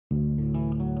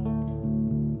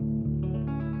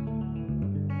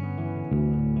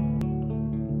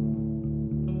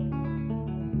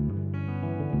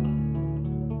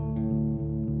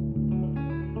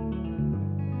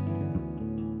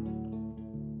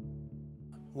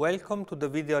Welcome to the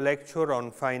video lecture on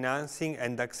financing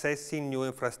and accessing new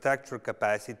infrastructure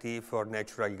capacity for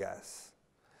natural gas.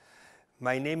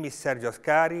 My name is Sergio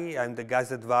Ascari. I'm the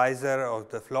gas advisor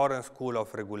of the Florence School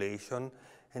of Regulation,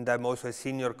 and I'm also a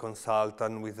senior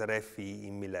consultant with RFI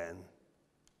in Milan.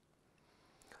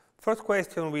 First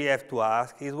question we have to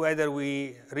ask is whether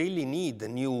we really need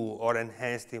new or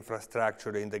enhanced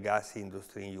infrastructure in the gas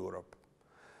industry in Europe.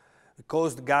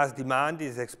 Because gas demand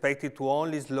is expected to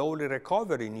only slowly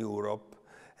recover in Europe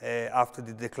after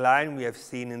the decline we have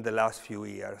seen in the last few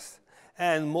years.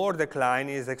 And more decline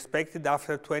is expected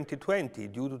after 2020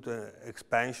 due to the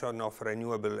expansion of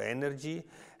renewable energy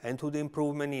and to the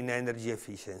improvement in energy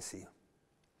efficiency.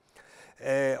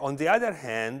 On the other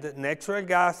hand, natural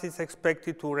gas is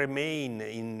expected to remain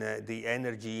in the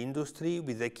energy industry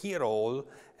with a key role,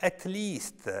 at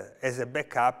least as a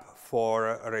backup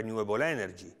for renewable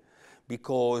energy.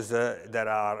 Because there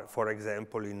are, for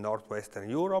example, in northwestern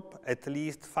Europe, at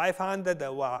least 500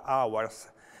 hours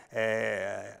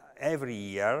every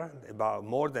year, about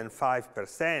more than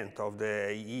 5% of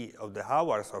the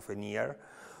hours of a year,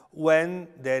 when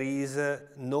there is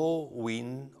no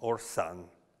wind or sun.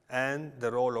 And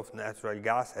the role of natural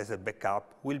gas as a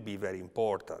backup will be very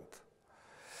important.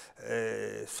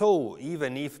 So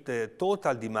even if the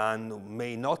total demand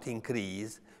may not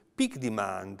increase, peak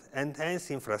demand and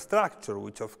hence infrastructure,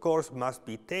 which of course must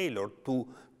be tailored to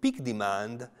peak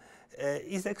demand,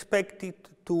 is expected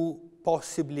to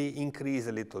possibly increase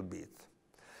a little bit.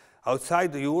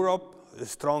 Outside Europe,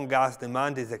 strong gas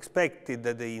demand is expected.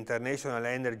 That the International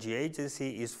Energy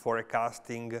Agency is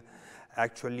forecasting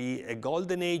actually a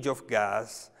golden age of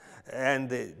gas, and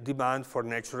the demand for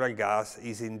natural gas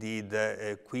is indeed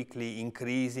quickly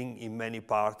increasing in many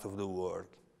parts of the world.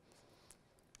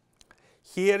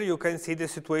 Here you can see the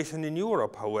situation in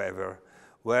Europe, however,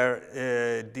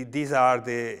 where these are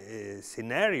the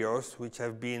scenarios which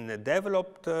have been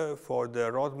developed for the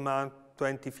Roadmap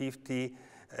 2050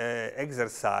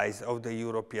 exercise of the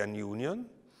European Union.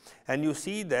 And you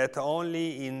see that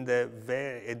only in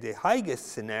the highest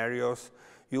scenarios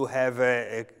you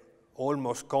have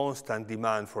almost constant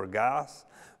demand for gas,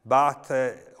 but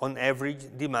on average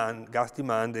gas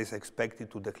demand is expected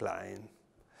to decline.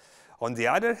 On the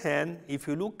other hand, if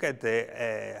you look at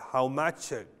how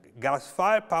much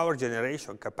gas-fired power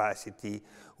generation capacity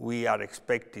we are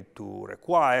expected to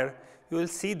require, you will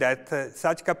see that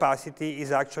such capacity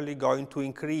is actually going to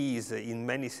increase in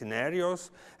many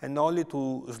scenarios and only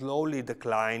to slowly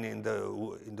decline in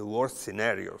the worst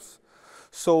scenarios.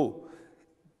 So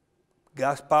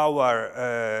gas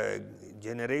power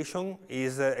generation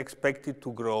is expected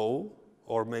to grow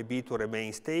or maybe to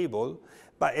remain stable,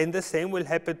 and the same will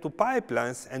happen to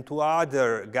pipelines and to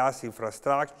other gas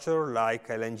infrastructure like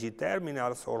LNG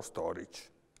terminals or storage.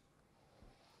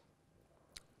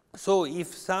 So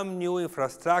if some new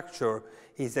infrastructure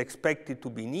is expected to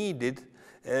be needed,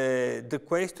 the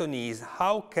question is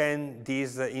how can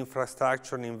this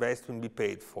infrastructure investment be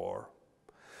paid for?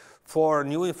 For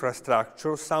new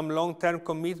infrastructure, some long-term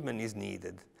commitment is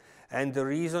needed. And the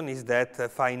reason is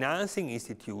that financing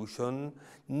institutions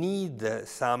need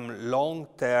some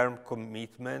long-term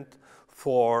commitment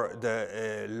for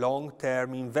the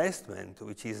long-term investment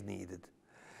which is needed.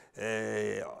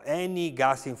 Any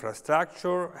gas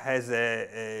infrastructure has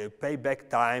a payback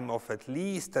time of at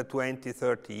least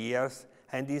 20–30 years,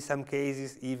 and in some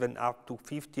cases even up to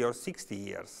 50 or 60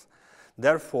 years.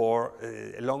 Therefore,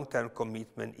 a long-term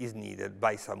commitment is needed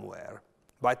by somewhere.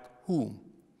 But whom?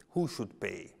 Who should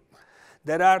pay?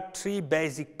 There are three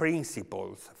basic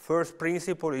principles. First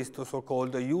principle is the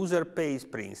so-called user pays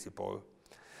principle.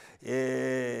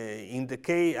 In the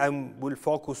case, I will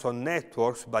focus on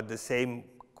networks, but the same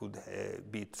could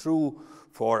be true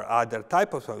for other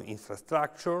types of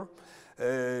infrastructure.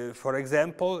 For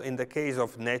example, in the case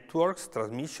of networks,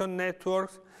 transmission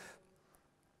networks,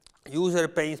 user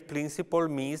pays principle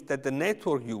means that the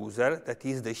network user, that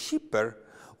is the shipper,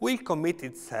 will commit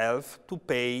itself to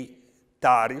pay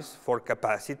tariffs for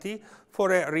capacity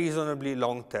for a reasonably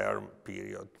long-term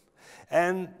period.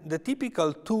 And the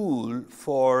typical tool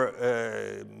for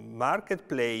market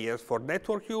players, for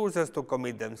network users to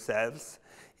commit themselves,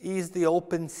 is the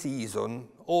open season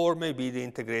or maybe the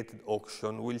integrated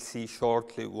auction. We'll see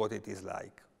shortly what it is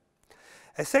like.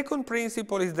 A second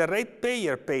principle is the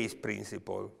ratepayer pays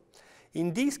principle.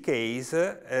 In this case,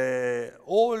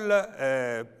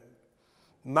 all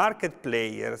market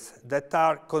players that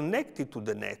are connected to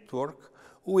the network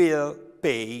will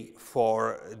pay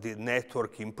for the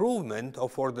network improvement or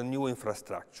for the new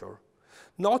infrastructure.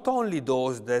 Not only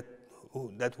those that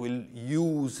will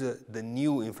use the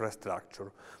new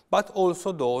infrastructure, but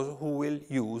also those who will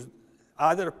use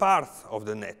other parts of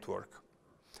the network.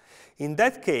 In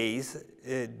that case,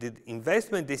 the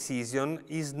investment decision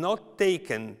is not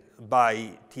taken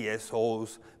by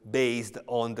TSOs based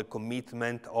on the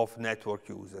commitment of network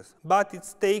users, but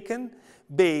it's taken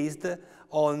based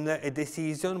on a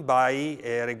decision by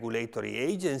a regulatory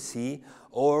agency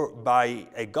or by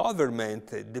a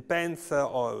government. It depends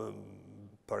on,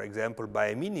 for example, by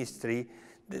a ministry.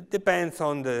 It depends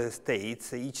on the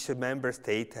states. Each member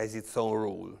state has its own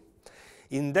rule.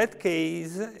 In that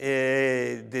case,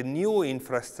 the new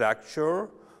infrastructure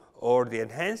or the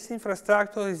enhanced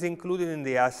infrastructure is included in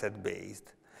the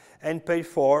asset-based and paid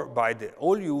for by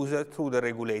all users through the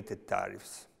regulated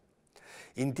tariffs.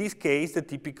 In this case, the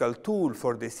typical tool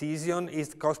for decision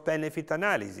is cost-benefit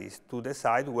analysis to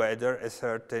decide whether a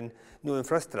certain new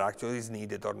infrastructure is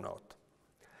needed or not.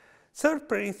 Third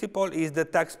principle is the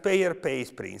taxpayer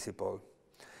pays principle.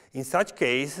 In such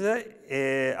case,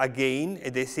 again, a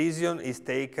decision is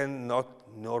taken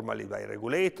not normally by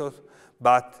regulators,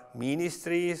 but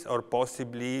ministries or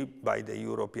possibly by the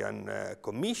European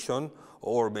Commission,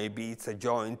 or maybe it's a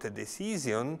joint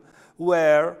decision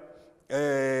where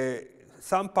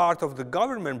some part of the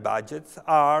government budgets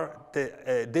are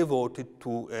devoted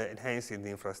to enhancing the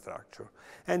infrastructure.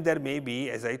 And there may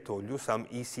be, as I told you, some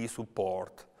EC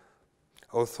support.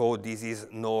 Although this is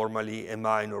normally a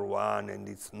minor one and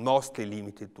it's mostly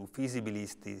limited to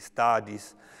feasibility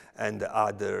studies and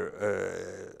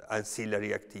other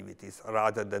ancillary activities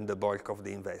rather than the bulk of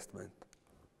the investment.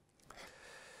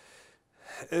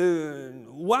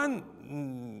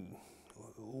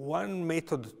 One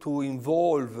method to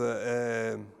involve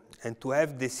and to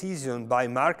have decision by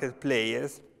market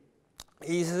players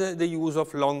is the use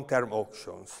of long-term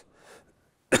auctions.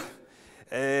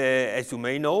 As you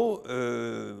may know,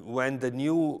 when the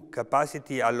new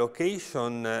capacity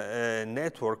allocation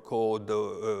network code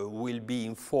will be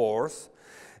in force,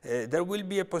 there will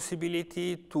be a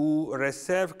possibility to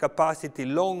reserve capacity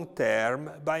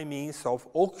long-term by means of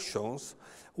auctions,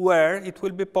 where it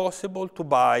will be possible to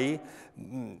buy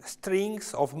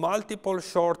strings of multiple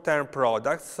short-term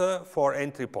products for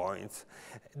entry points.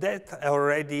 That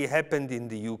already happened in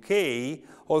the UK,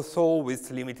 although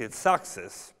with limited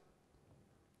success.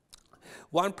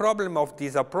 One problem of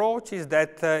this approach is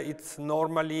that it's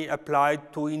normally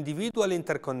applied to individual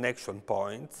interconnection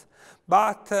points,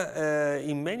 but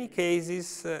in many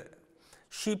cases,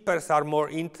 shippers are more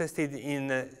interested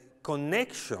in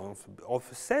connections of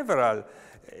several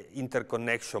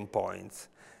interconnection points.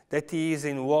 That is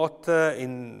in what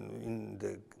in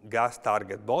the gas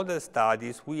target model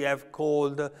studies we have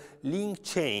called link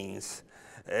chains.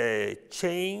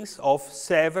 Chains of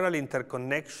several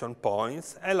interconnection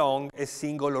points along a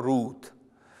single route,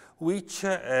 which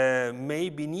may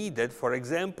be needed. For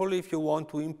example, if you want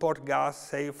to import gas,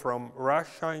 say, from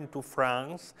Russia into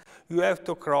France, you have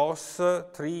to cross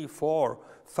 3, 4,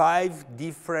 5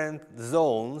 different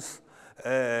zones,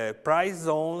 price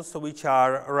zones, which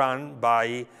are run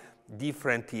by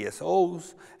different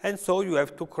TSOs, and so you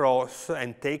have to cross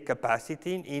and take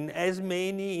capacity in as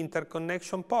many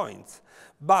interconnection points.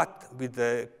 But with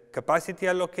the capacity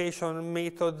allocation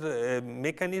method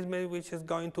mechanism which is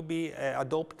going to be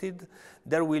adopted,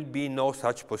 there will be no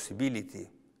such possibility,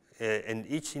 and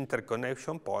each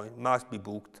interconnection point must be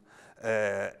booked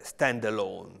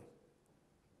standalone.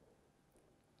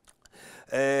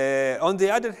 On the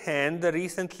other hand,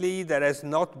 recently there has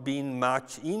not been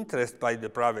much interest by the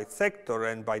private sector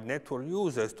and by network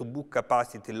users to book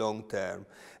capacity long term.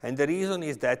 And the reason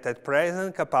is that at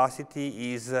present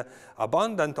capacity is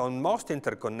abundant on most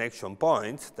interconnection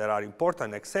points. There are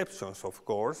important exceptions, of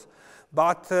course,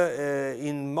 but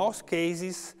in most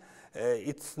cases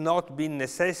it's not been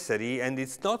necessary, and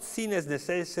it's not seen as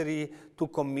necessary to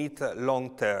commit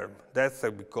long term. That's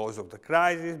because of the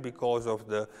crisis, because of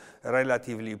the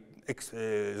relatively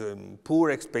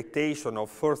poor expectation of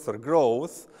further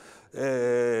growth,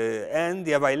 and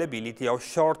the availability of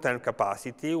short-term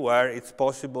capacity, where it's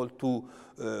possible to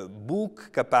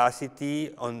book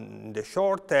capacity on the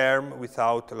short term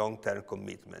without long-term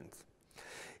commitments.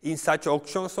 In such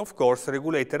auctions, of course,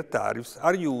 regulated tariffs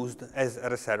are used as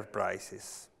reserve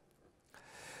prices.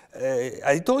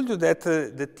 I told you that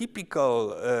the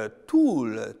typical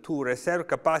tool to reserve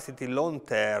capacity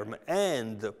long-term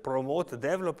and promote the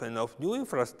development of new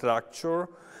infrastructure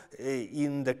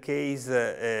in the case,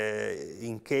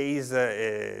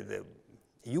 the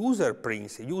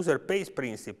user pays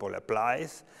principle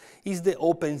applies, is the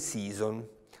open season.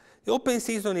 The open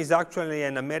season is actually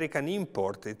an American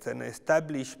import. It's an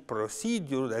established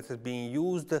procedure that has been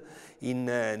used in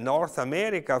North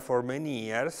America for many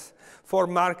years for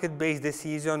market-based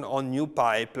decisions on new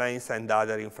pipelines and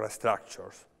other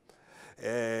infrastructures.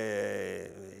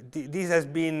 This has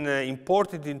been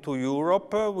imported into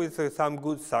Europe with some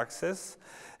good success.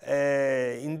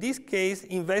 In this case,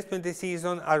 investment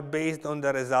decisions are based on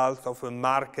the results of a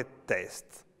market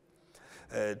test.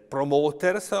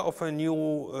 Promoters of a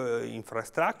new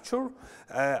infrastructure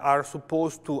are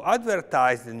supposed to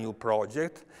advertise the new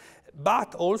project,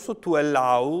 but also to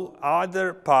allow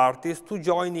other parties to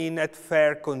join in at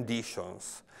fair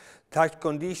conditions. Such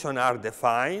conditions are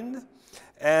defined,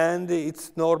 and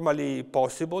it's normally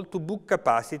possible to book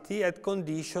capacity at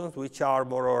conditions which are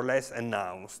more or less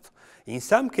announced. In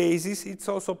some cases, it's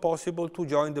also possible to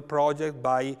join the project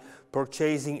by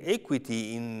purchasing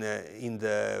equity in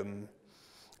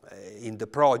the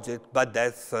project, but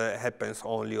that happens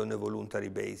only on a voluntary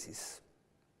basis.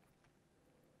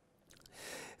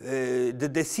 The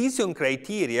decision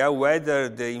criteria, whether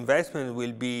the investment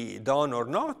will be done or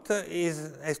not,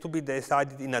 has to be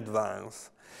decided in advance.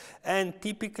 And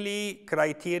typically,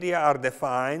 criteria are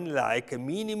defined like a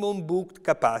minimum booked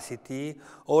capacity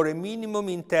or a minimum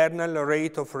internal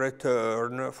rate of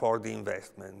return for the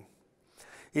investment.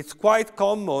 It's quite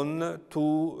common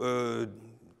to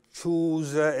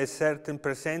choose a certain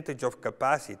percentage of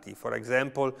capacity, for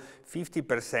example,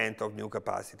 50% of new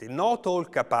capacity. Not all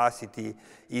capacity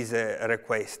is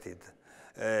requested.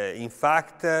 In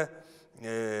fact,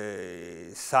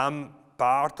 some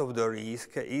part of the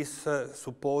risk is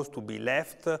supposed to be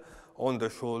left on the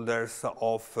shoulders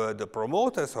of the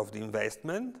promoters of the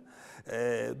investment,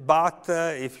 but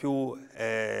if you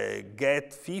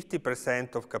get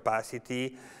 50% of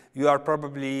capacity, you are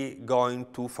probably going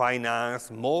to finance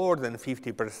more than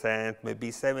 50%, maybe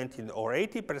 70 or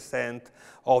 80%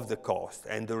 of the cost.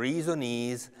 And the reason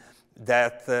is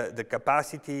that the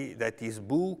capacity that is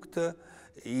booked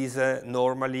is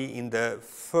normally in the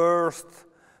first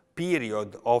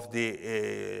period of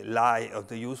the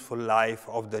useful life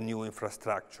of the new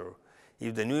infrastructure.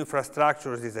 If the new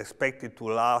infrastructure is expected to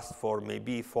last for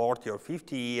maybe 40 or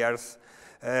 50 years,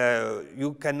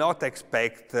 you cannot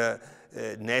expect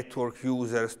network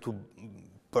users to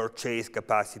purchase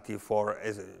capacity for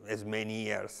as many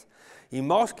years. In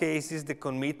most cases, the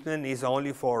commitment is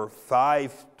only for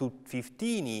 5 to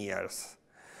 15 years,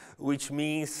 which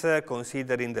means,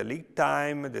 considering the lead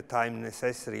time, the time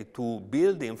necessary to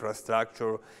build the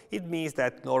infrastructure, it means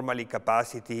that normally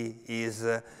capacity is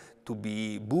to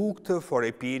be booked for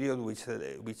a period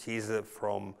which is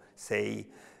from, say,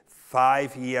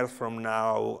 5 years from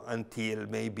now until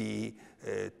maybe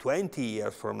 20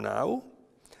 years from now.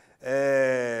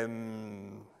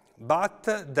 But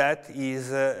that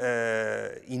is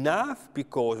enough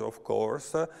because, of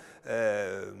course,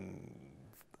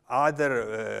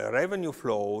 other revenue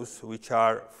flows which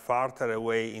are farther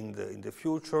away in the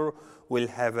future will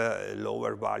have a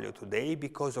lower value today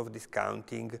because of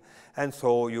discounting, and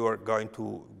so you are going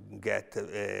to get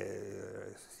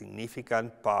a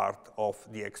significant part of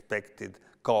the expected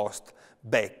cost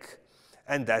back,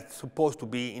 and that's supposed to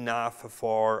be enough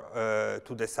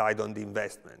to decide on the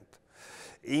investment.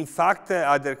 In fact,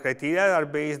 other criteria are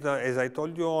based, as I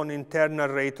told you, on internal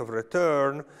rate of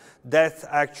return. That's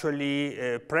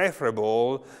actually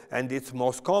preferable, and it's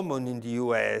most common in the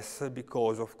US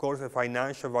because, of course, the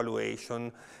financial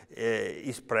valuation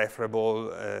is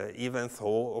preferable, even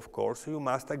though, of course, you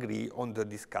must agree on the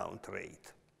discount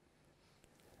rate.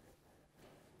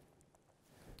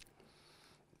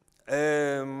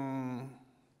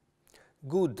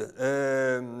 Good.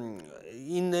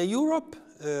 In Europe,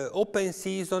 open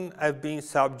season have been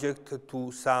subject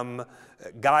to some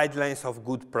guidelines of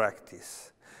good practice.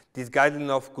 These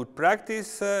guidelines of good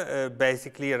practice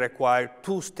basically require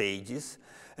 2 stages.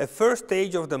 A first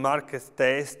stage of the market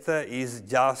test is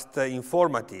just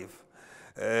informative.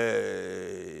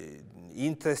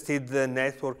 Interested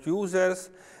network users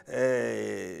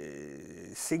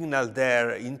signal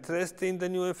their interest in the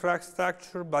new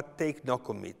infrastructure, but take no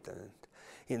commitment.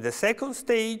 In the second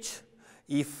stage,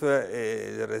 if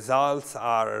the results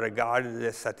are regarded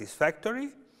as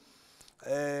satisfactory,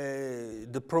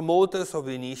 the promoters of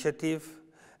the initiative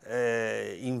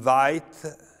invite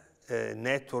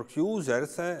network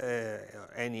users,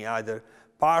 any other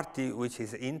party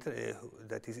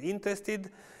that is interested,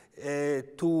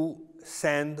 to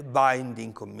send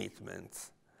binding commitments.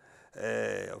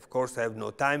 Of course, I have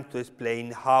no time to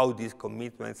explain how these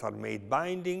commitments are made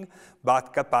binding,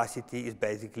 but capacity is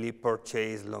basically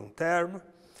purchased long term.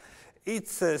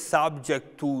 It's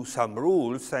subject to some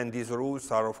rules, and these rules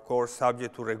are, of course,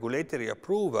 subject to regulatory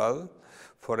approval.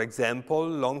 For example,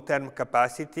 long-term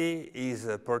capacity is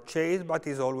purchased, but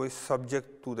is always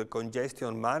subject to the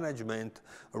congestion management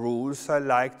rules,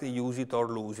 like the use it or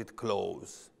lose it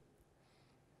clause.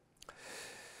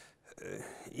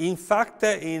 In fact,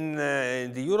 in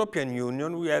the European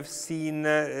Union, we have seen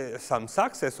some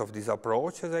success of this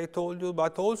approach, as I told you,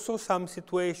 but also some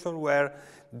situations where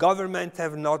governments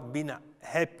have not been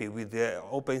happy with the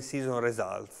open season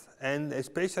results. And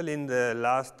especially in the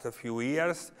last few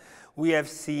years, we have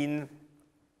seen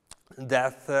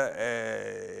that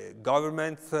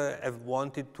governments have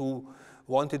wanted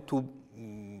to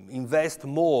invest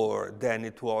more than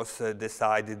it was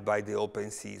decided by the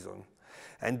open season.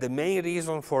 And the main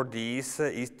reason for this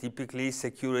is typically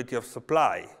security of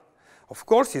supply. Of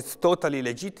course, it's totally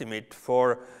legitimate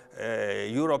for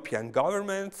European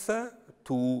governments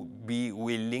to be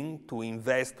willing to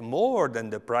invest more than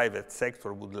the private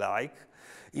sector would like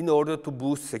in order to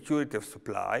boost security of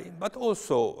supply, but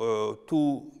also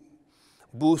to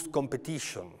boost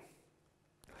competition.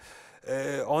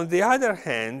 On the other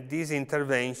hand, this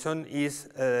intervention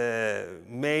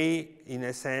may, in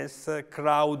a sense,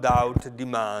 crowd out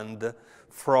demand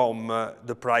from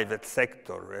the private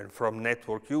sector and from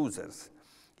network users.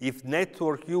 If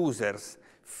network users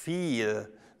feel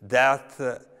that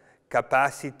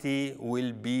capacity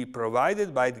will be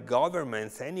provided by the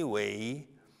governments anyway,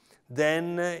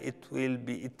 then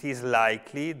it is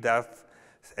likely that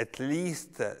at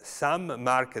least some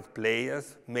market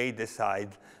players may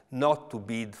decide not to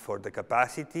bid for the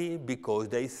capacity because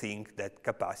they think that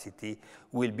capacity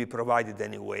will be provided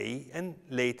anyway, and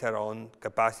later on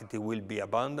capacity will be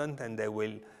abundant and they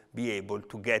will be able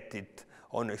to get it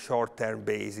on a short-term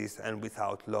basis and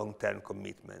without long-term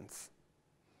commitments.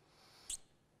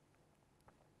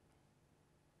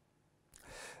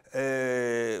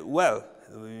 Well,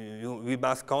 we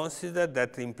must consider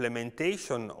that the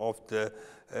implementation of the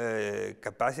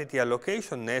capacity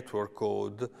allocation network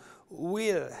code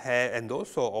will have, and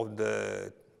also of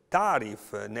the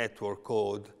tariff network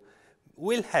code,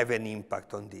 will have an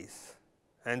impact on this.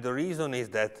 And the reason is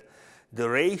that the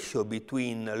ratio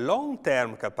between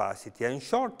long-term capacity and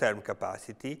short-term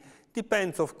capacity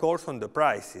depends, of course, on the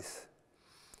prices.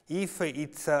 If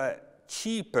it's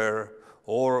cheaper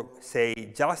or,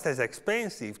 say, just as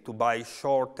expensive to buy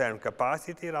short-term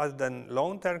capacity rather than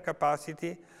long-term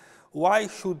capacity, why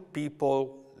should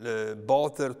people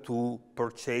bother to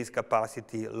purchase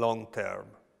capacity long-term?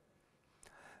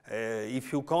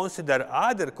 If you consider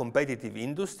other competitive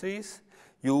industries,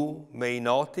 you may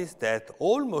notice that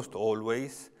almost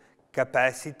always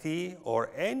capacity or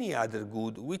any other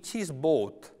good which is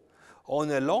bought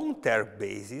on a long-term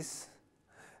basis,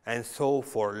 and so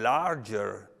for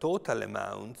larger total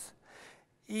amounts,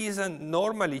 is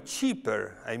normally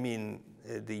cheaper. I mean,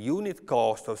 the unit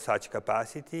cost of such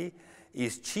capacity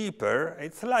is cheaper.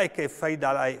 It's like a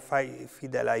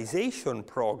fidelization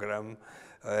program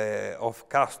of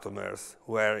customers,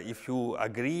 where if you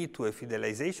agree to a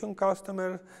fidelization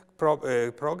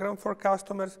program for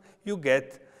customers, you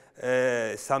get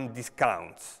some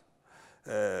discounts.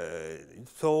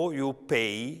 So you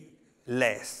pay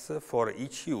less for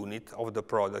each unit of the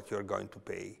product you're going to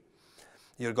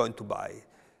buy.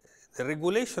 The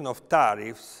regulation of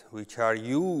tariffs, which are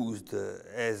used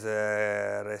as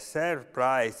a reserve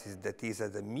prices, that is,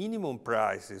 as the minimum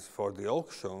prices for the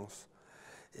auctions,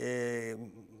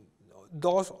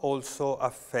 does also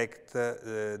affect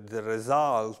the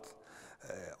result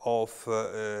of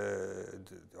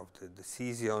the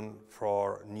decision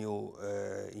for new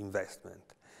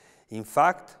investment. In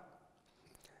fact,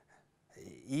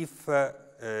 if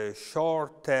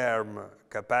short-term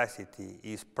capacity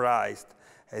is priced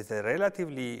at a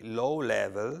relatively low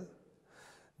level,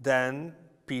 then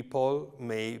people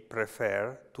may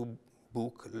prefer to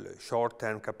book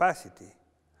short-term capacity.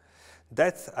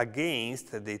 That's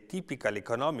against the typical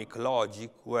economic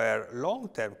logic where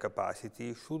long-term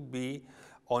capacity should be,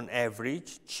 on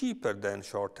average, cheaper than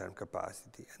short-term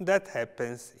capacity. And that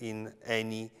happens in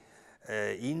any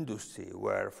industry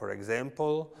where, for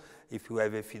example, if you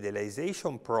have a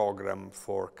fidelization program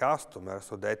for customers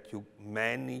so that you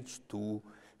manage to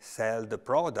sell the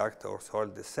product or sell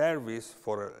the service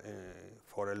for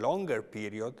a longer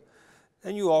period,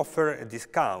 then you offer a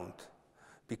discount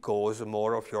because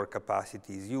more of your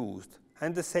capacity is used.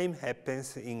 And the same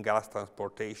happens in gas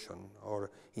transportation or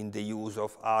in the use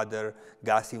of other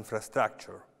gas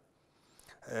infrastructure.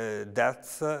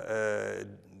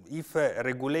 If a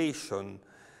regulation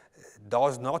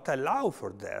does not allow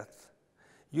for that,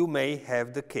 you may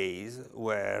have the case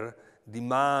where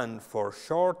demand for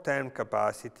short-term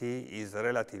capacity is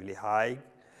relatively high,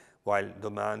 while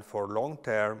demand for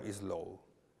long-term is low.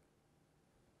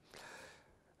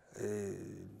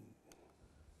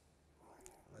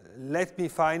 Let me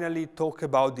finally talk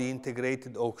about the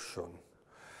integrated auction.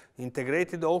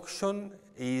 Integrated auction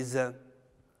is a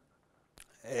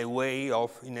way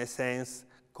of, in a sense,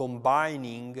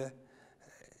 combining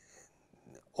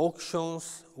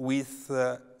auctions with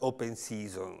open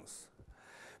seasons.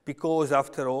 Because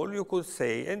after all, you could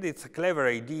say, and it's a clever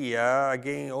idea,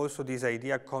 again, also this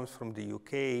idea comes from the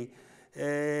UK,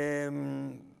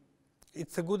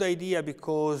 it's a good idea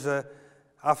because,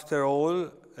 after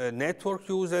all, network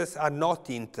users are not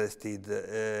interested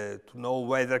to know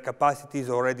whether capacity is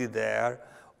already there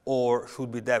or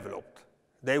should be developed.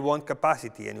 They want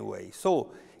capacity anyway.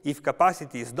 So if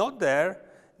capacity is not there,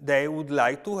 they would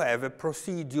like to have a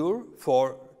procedure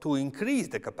to increase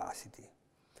the capacity.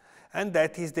 And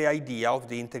that is the idea of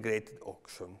the integrated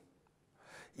auction.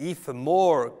 If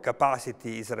more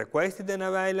capacity is requested and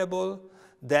available,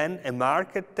 then a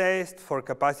market test for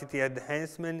capacity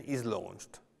enhancement is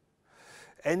launched.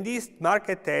 And this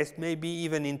market test may be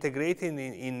even integrated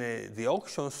in the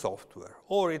auction software,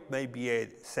 or it may be a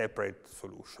separate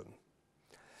solution.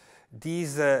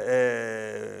 These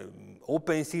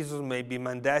open seasons may be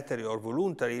mandatory or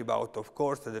voluntary, but of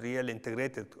course the real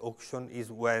integrated auction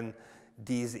is when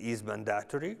this is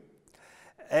mandatory.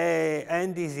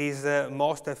 And this is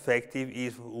most effective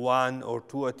if 1 or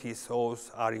 2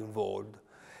 TSOs are involved.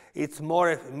 It's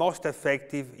most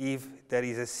effective if there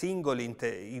is a single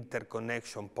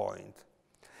interconnection point.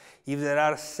 If there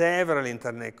are several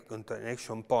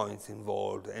interconnection points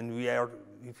involved, and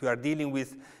if we are dealing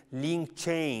with link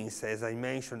chains, as I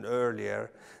mentioned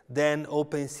earlier, then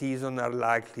open seasons are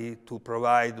likely to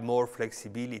provide more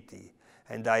flexibility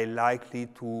and are likely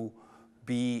to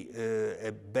be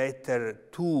a better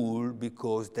tool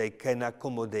because they can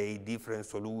accommodate different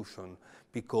solutions,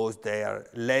 because they are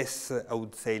less, I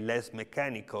would say, less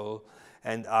mechanical,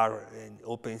 and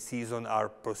open season are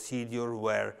procedures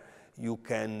where you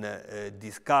can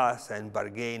discuss and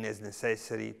bargain as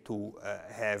necessary to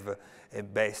have a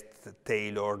best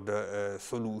tailored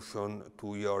solution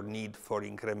to your need for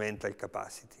incremental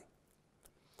capacity.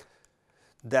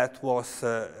 That was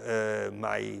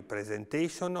my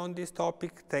presentation on this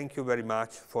topic. Thank you very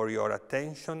much for your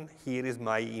attention. Here is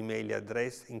my email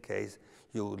address in case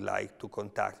you would like to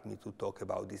contact me to talk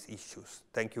about these issues.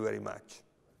 Thank you very much.